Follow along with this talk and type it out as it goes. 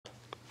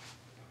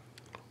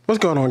What's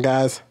going on,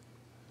 guys?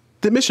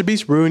 Did Mr.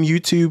 Beast ruin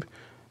YouTube?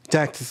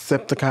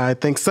 Jackspeticeye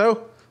thinks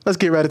so. Let's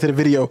get right into the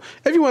video.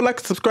 If you would like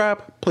to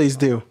subscribe, please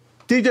do.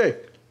 DJ.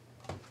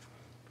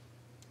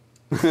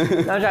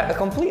 Now, Jack, a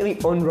completely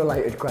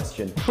unrelated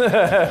question. Do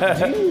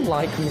you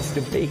like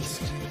Mr.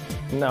 Beast?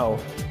 No.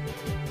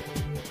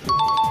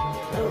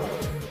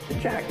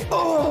 Jack,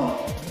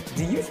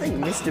 do you think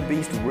Mr.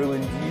 Beast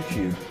ruined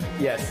YouTube?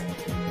 Yes.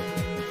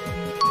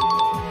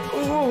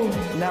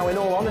 Now, in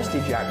all honesty,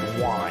 Jack,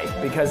 why?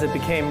 Because it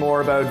became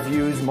more about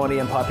views, money,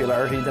 and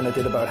popularity than it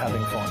did about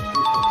having fun.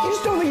 You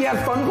just don't think you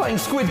had fun playing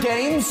Squid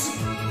Games?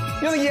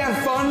 You don't think you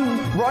had fun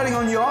riding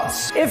on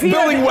yachts?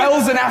 Building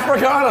wells in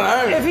Africa? I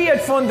don't know. If he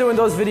had fun doing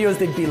those videos,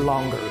 they'd be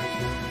longer.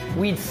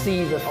 We'd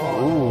see the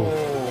fun.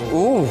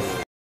 Ooh.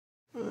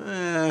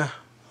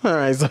 All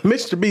right, so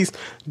Mr. Beast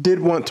did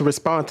want to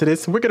respond to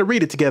this, and we're going to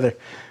read it together.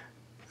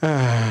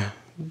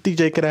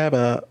 DJ, could I have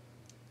a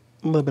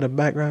little bit of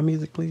background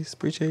music, please?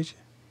 Appreciate you.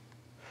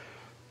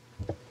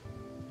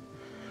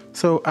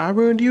 So I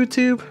ruined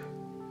YouTube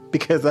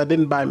because I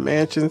didn't buy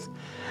mansions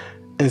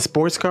and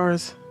sports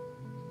cars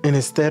and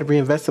instead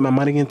reinvested my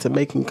money into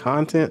making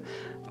content,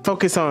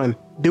 focus on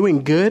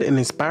doing good and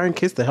inspiring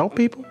kids to help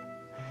people.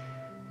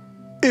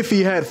 If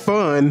he had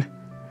fun,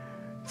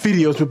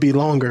 videos would be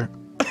longer.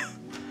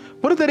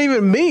 What does that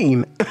even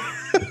mean?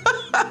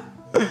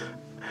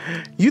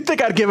 You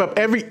think I'd give up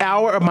every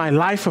hour of my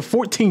life for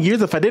 14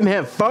 years if I didn't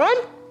have fun?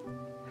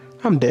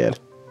 I'm dead.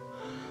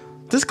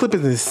 This clip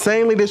is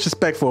insanely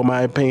disrespectful in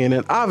my opinion,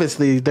 and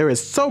obviously there is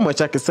so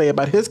much I could say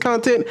about his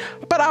content,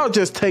 but I'll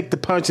just take the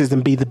punches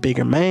and be the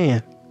bigger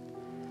man.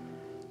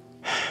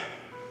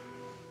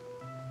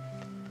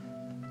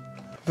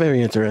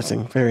 Very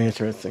interesting, very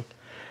interesting.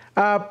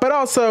 But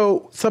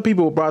also, some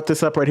people brought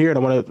this up right here, and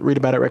I want to read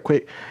about it right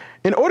quick.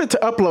 In order to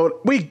upload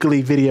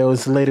weekly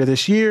videos later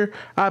this year,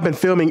 I've been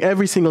filming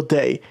every single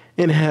day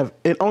and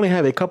only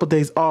have a couple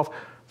days off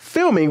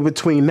filming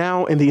between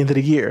now and the end of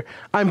the year.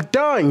 I'm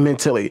dying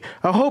mentally.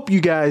 I hope you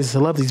guys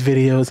love these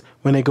videos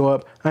when they go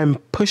up. I'm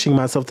pushing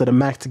myself to the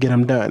max to get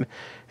them done.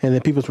 And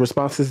then people's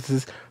responses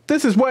is,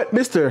 this is what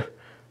Mr.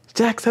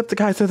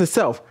 Jacksepticeye says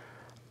himself.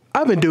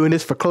 I've been doing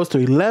this for close to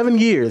 11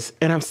 years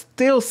and I'm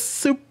still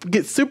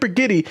get super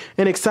giddy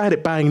and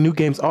excited buying new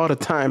games all the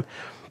time.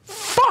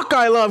 Fuck,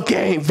 I love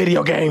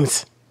video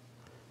games.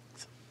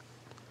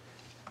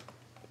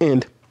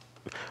 End.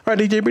 All right,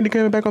 DJ, bring the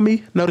camera back on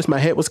me. Notice my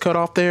head was cut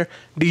off there.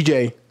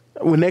 DJ,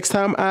 when next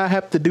time I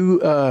have to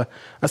do a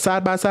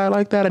side-by-side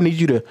like that, I need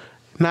you to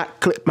not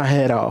clip my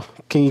head off.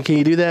 Can you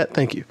do that?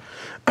 Thank you.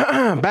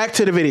 Back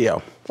to the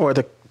video, or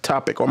the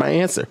topic, or my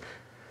answer.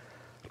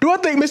 Do I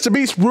think Mr.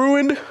 Beast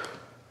ruined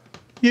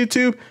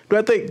YouTube? Do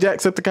I think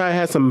Jacksepticeye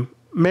has some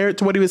merit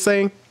to what he was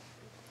saying?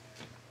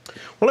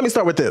 Well, let me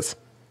start with this.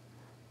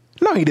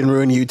 No, he didn't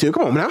ruin YouTube.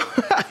 Come on now.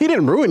 He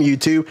didn't ruin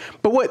YouTube.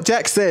 But what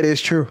Jack said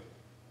is true.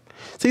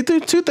 See,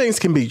 two things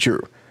can be true.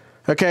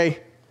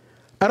 Okay?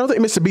 I don't think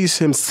Mr. Beast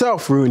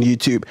himself ruined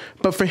YouTube.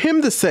 But for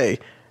him to say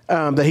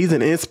that he's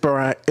an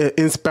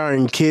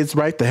inspiring kids,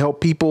 right, to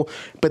help people,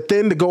 but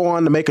then to go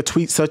on to make a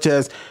tweet such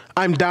as,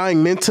 I'm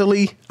dying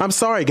mentally. I'm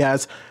sorry,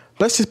 guys.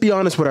 Let's just be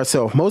honest with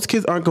ourselves. Most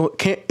kids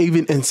can't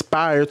even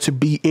inspire to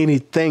be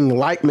anything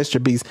like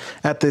Mr. Beast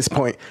at this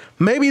point.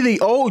 Maybe the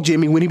old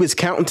Jimmy, when he was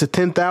counting to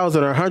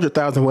 10,000 or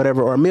 100,000,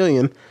 whatever, or a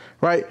million,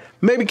 right?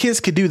 Maybe kids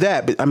could do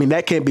that, but I mean,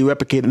 that can't be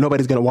replicated.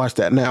 Nobody's going to watch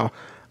that now.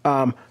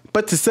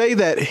 But to say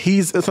that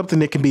he's something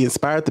that can be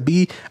inspired to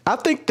be, I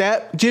think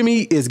that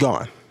Jimmy is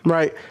gone,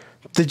 right?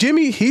 The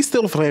Jimmy, he's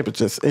still a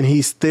philanthropist and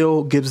he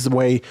still gives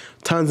away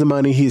tons of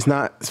money. He's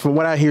not, from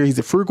what I hear, he's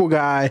a frugal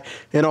guy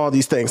and all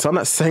these things. So I'm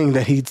not saying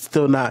that he's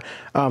still not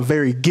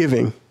very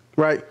giving,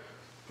 right?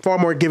 Far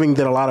more giving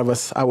than a lot of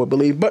us, I would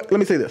believe. But let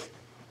me say this.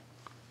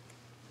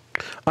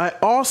 I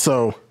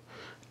also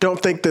don't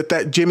think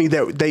that Jimmy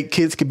that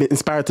kids can be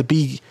inspired to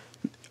be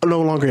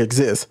no longer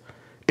exists.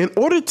 In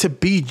order to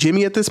be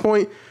Jimmy at this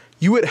point,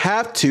 you would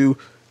have to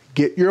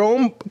get your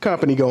own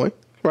company going,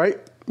 right?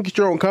 Get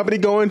your own company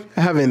going,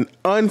 have an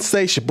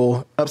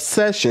insatiable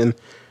obsession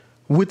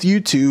with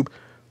YouTube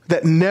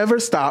that never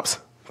stops,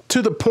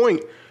 to the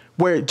point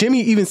where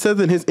Jimmy even says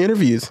in his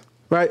interviews,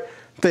 right,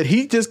 that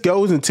he just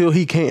goes until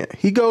he can't.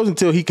 He goes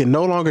until he can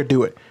no longer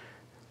do it.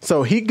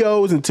 So he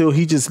goes until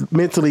he just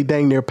mentally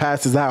dang near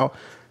passes out.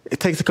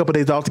 It takes a couple of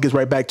days off to get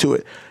right back to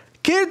it.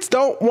 Kids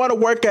don't want to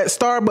work at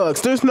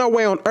Starbucks. There's no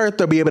way on earth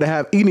they'll be able to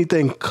have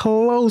anything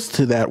close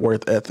to that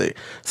work ethic.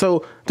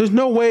 So there's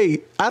no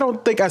way. I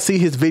don't think I see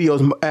his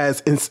videos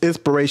as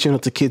inspirational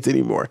to kids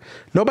anymore.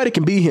 Nobody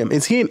can be him.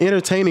 Is he an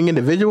entertaining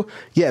individual?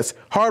 Yes.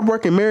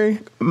 Hardworking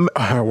man?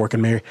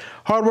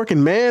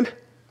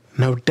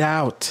 No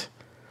doubt.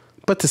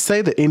 But to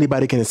say that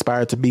anybody can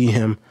aspire to be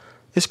him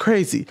is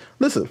crazy.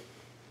 Listen.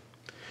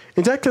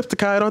 And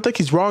Jacksepticeye, I don't think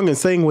he's wrong in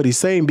saying what he's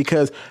saying,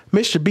 because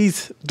Mr.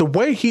 Beast, the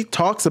way he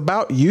talks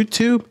about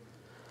YouTube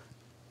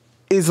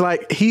is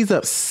like he's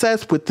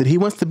obsessed with it. He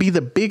wants to be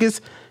the biggest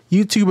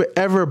YouTuber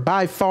ever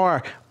by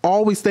far.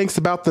 Always thinks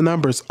about the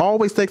numbers,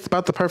 always thinks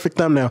about the perfect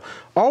thumbnail,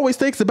 always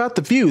thinks about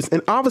the views,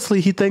 and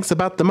obviously he thinks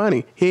about the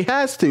money. He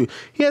has to.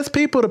 He has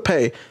people to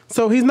pay.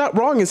 So he's not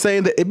wrong in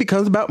saying that it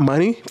becomes about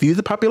money, views,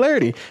 and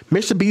popularity.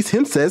 Mr. Beast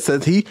himself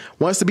says he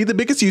wants to be the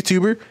biggest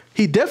YouTuber.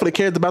 He definitely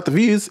cares about the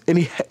views, and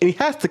he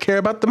has to care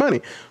about the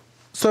money.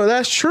 So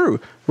that's true,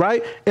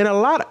 right? And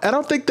I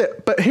don't think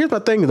that, but here's my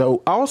thing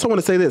though. I also want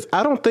to say this.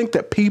 I don't think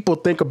that people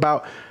think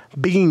about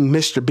being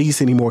Mr.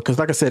 Beast anymore, because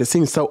like I said, it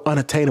seems so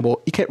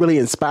unattainable. You can't really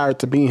inspire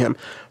to be him.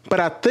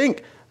 But I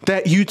think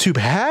that YouTube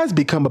has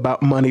become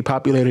about money,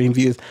 popularity, and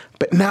views,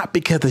 but not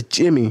because of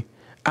Jimmy.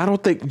 I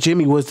don't think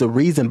Jimmy was the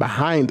reason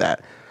behind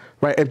that,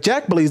 right? If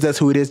Jack believes that's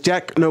who it is,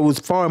 Jack knows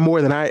far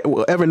more than I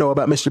will ever know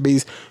about Mr.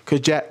 Beast, because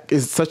Jack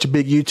is such a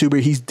big YouTuber.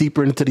 He's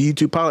deeper into the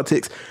YouTube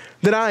politics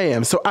than I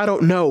am. So I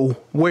don't know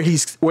where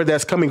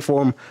that's coming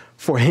from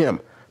for him.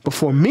 But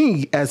for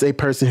me, as a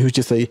person who's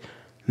just a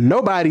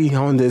nobody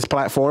on this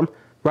platform,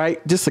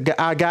 right? Just a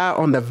guy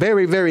on the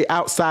very, very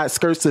outside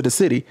skirts of the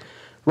city,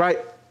 right?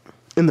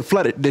 In the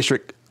flooded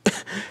district.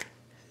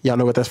 Y'all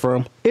know what that's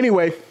from.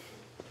 Anyway,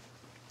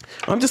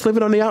 I'm just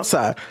living on the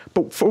outside.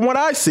 But from what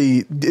I see,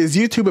 is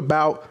YouTube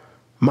about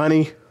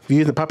money,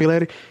 views, and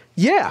popularity?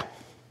 Yeah,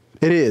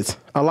 it is.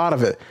 A lot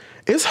of it.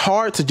 It's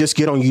hard to just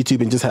get on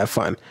YouTube and just have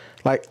fun.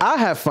 Like, I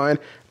have fun,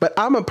 but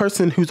I'm a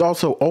person who's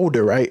also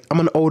older, right?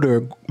 I'm an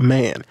older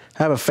man.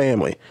 I have a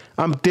family.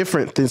 I'm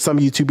different than some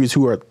YouTubers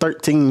who are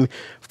 13,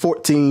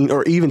 14,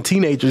 or even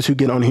teenagers who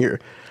get on here.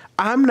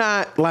 I'm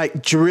not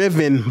like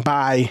driven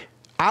by,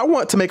 I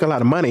want to make a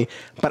lot of money,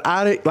 but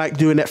I like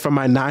doing that from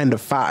my 9 to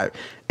 5.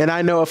 And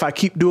I know if I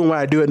keep doing what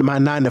I do in my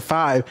 9 to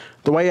 5,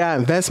 the way I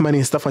invest money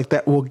and stuff like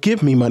that will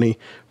give me money,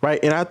 right?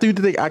 And I do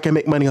think I can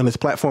make money on this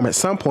platform at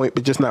some point,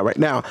 but just not right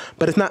now.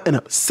 But it's not an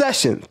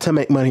obsession to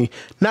make money,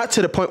 not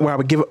to the point where I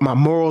would give up my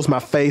morals, my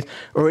faith,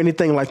 or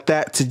anything like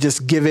that to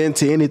just give in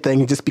to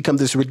anything and just become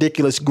this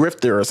ridiculous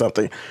grifter or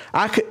something.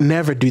 I could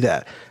never do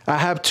that.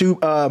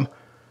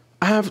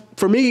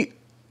 For me,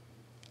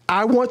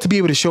 I want to be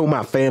able to show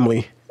my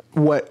family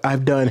what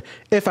I've done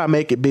if I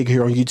make it big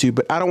here on YouTube,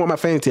 but I don't want my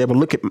family to ever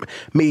look at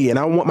me, and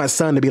I don't want my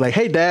son to be like,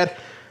 hey dad,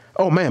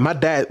 oh man, my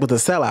dad was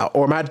a sellout,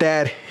 or my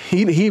dad,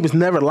 he was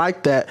never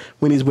like that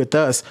when he's with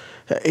us.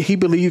 He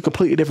believed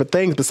completely different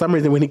things, but for some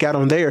reason when he got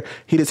on there,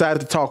 he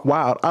decided to talk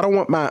wild. I don't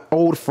want my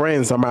old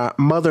friends or my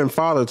mother and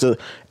father to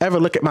ever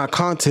look at my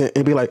content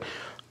and be like,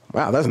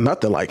 wow, that's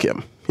nothing like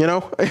him. You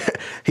know,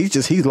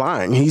 he's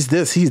lying. He's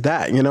this, he's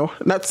that, you know,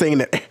 not saying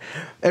that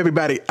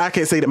everybody, I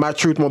can't say that my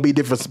truth won't be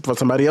different for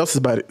somebody else's,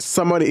 but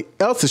somebody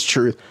else's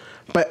truth.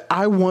 But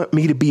I want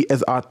me to be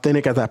as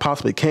authentic as I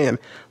possibly can.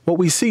 What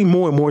we see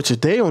more and more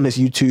today on this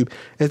YouTube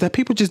is that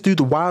people just do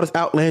the wildest,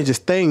 outlandish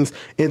things,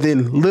 and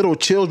then little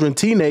children,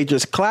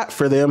 teenagers clap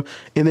for them,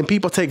 and then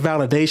people take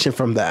validation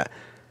from that.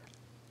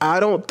 I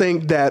don't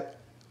think that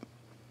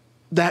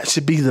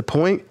should be the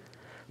point.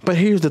 But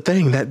here's the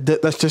thing,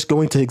 that's just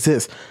going to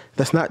exist.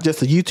 That's not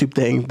just a YouTube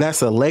thing.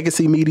 That's a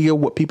legacy media,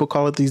 what people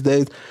call it these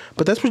days.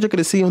 But that's what you're going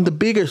to see on the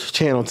bigger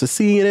channels, the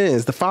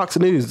CNNs, the Fox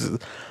News,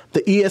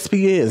 the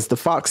ESPNs, the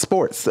Fox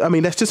Sports. I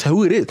mean, that's just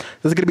who it is.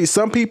 There's going to be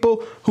some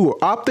people who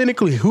are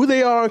authentically who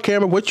they are on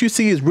camera. What you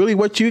see is really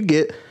what you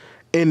get.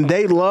 And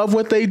they love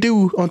what they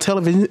do on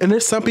television. And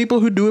there's some people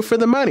who do it for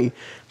the money.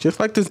 Just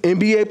like there's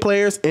NBA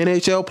players,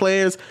 NHL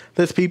players.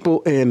 There's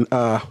people in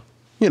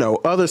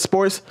other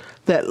sports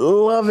that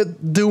love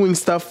it, doing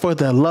stuff for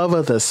the love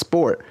of the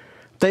sport.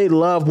 They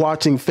love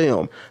watching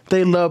film.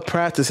 They love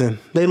practicing.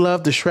 They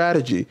love the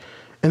strategy.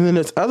 And then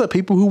there's other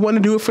people who want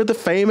to do it for the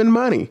fame and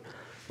money.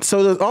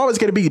 So there's always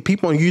going to be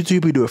people on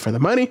YouTube who do it for the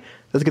money.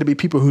 There's going to be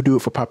people who do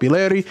it for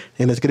popularity.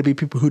 And there's going to be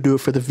people who do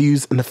it for the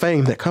views and the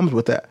fame that comes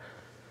with that.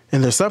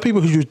 And there's some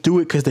people who just do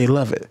it because they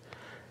love it.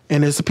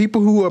 And there's the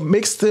people who are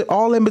mixed it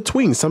all in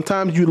between.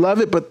 Sometimes you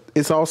love it, but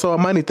it's also a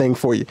money thing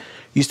for you.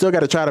 You still got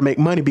to try to make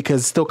money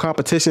because it's still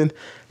competition.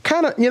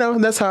 Kind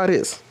of, that's how it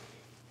is.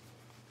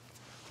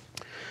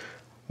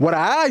 What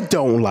I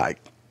don't like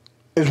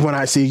is when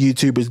I see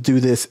YouTubers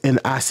do this and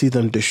I see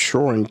them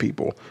destroying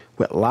people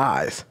with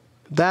lies.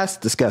 That's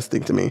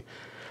disgusting to me.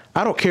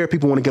 I don't care if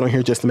people want to get on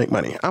here just to make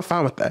money. I'm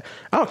fine with that.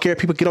 I don't care if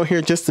people get on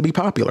here just to be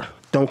popular.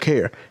 Don't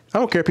care. I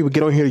don't care if people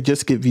get on here to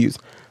just get views.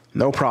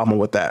 No problem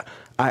with that.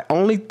 I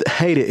only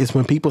hate it is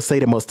when people say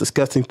the most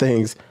disgusting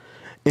things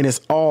and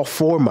it's all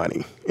for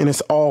money and it's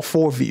all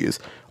for views,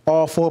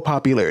 all for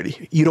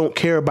popularity. You don't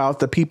care about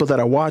the people that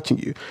are watching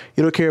you.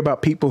 You don't care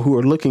about people who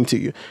are looking to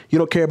you. You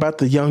don't care about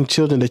the young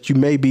children that you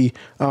may be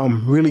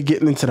really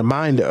getting into the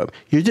mind of.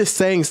 You're just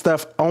saying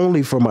stuff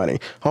only for money,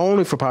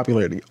 only for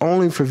popularity,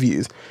 only for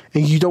views.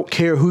 And you don't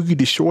care who you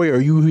destroy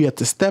or who you have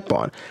to step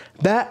on.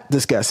 That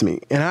disgusts me.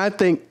 And I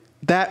think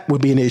that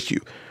would be an issue.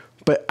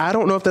 But I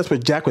don't know if that's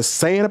what Jack was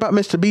saying about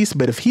Mr. Beast,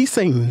 but if he's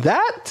saying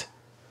that,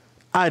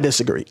 I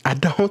disagree. I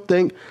don't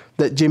think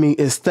that Jimmy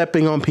is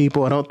stepping on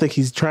people. I don't think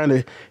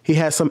he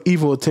has some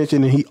evil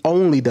intention and he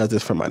only does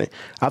this for money.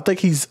 I think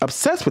he's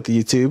obsessed with the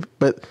YouTube,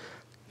 but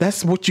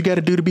that's what you got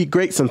to do to be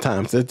great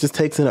sometimes. It just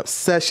takes an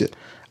obsession.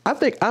 I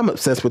think I'm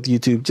obsessed with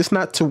YouTube, just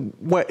not to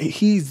what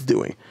he's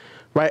doing,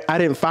 right? I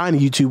didn't find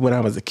YouTube when I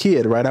was a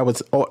kid, right? I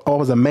was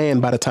a man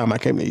by the time I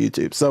came to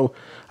YouTube. So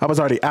I was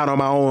already out on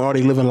my own,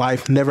 already living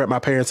life, never at my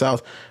parents'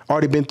 house,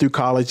 already been through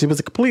college. It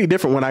was completely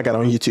different when I got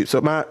on YouTube.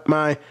 So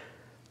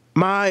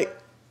my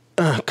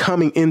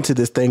coming into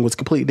this thing was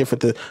completely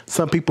different to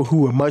some people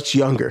who were much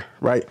younger,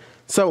 right?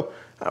 So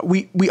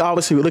we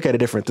obviously look at it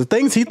different. The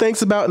things he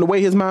thinks about and the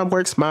way his mind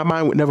works, my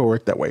mind would never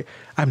work that way.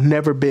 I've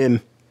never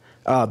been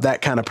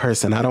that kind of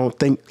person. I don't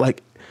think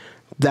like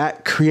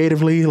that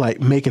creatively,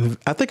 like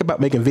I think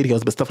about making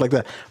videos, but stuff like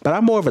that. But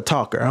I'm more of a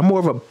talker. I'm more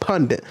of a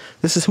pundit.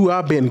 This is who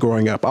I've been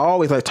growing up. I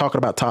always like talking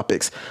about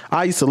topics.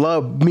 I used to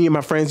love, me and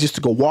my friends used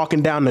to go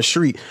walking down the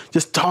street,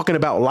 just talking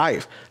about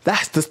life.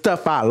 That's the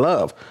stuff I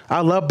love.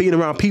 I love being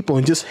around people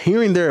and just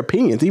hearing their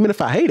opinions, even if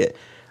I hate it.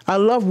 I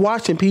love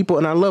watching people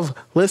and I love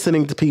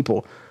listening to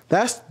people.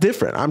 That's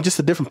different. I'm just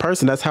a different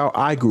person. That's how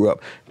I grew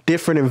up.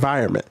 Different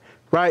environment,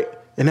 right?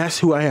 And that's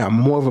who I am.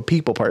 More of a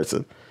people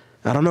person.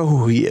 I don't know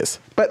who he is,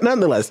 but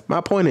nonetheless,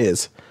 my point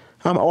is,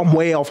 I'm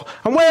way off.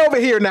 I'm way over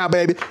here now,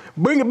 baby.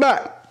 Bring it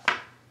back.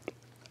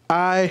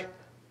 I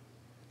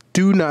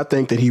do not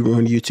think that he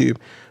ruined YouTube,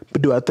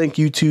 but do I think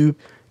YouTube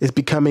is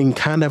becoming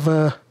kind of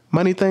a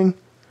money thing?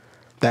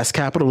 That's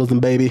capitalism,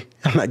 baby.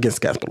 I'm not against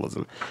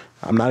capitalism.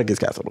 I'm not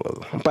against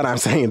capitalism, but I'm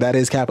saying that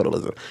is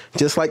capitalism.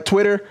 Just like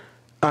Twitter,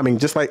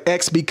 just like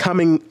X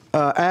becoming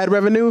ad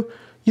revenue.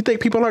 You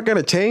think people aren't going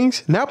to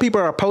change? Now people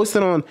are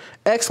posting on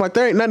X like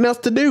there ain't nothing else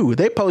to do.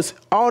 They post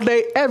all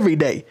day, every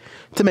day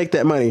to make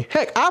that money.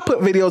 Heck, I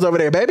put videos over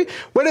there, baby.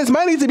 When there's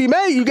money to be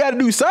made, you got to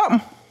do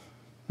something.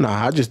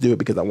 Nah, I just do it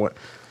because I want.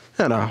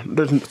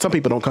 Some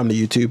people don't come to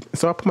YouTube,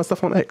 so I put my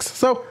stuff on X.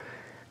 So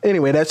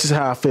anyway, that's just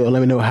how I feel.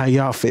 Let me know how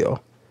y'all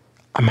feel.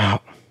 I'm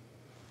out.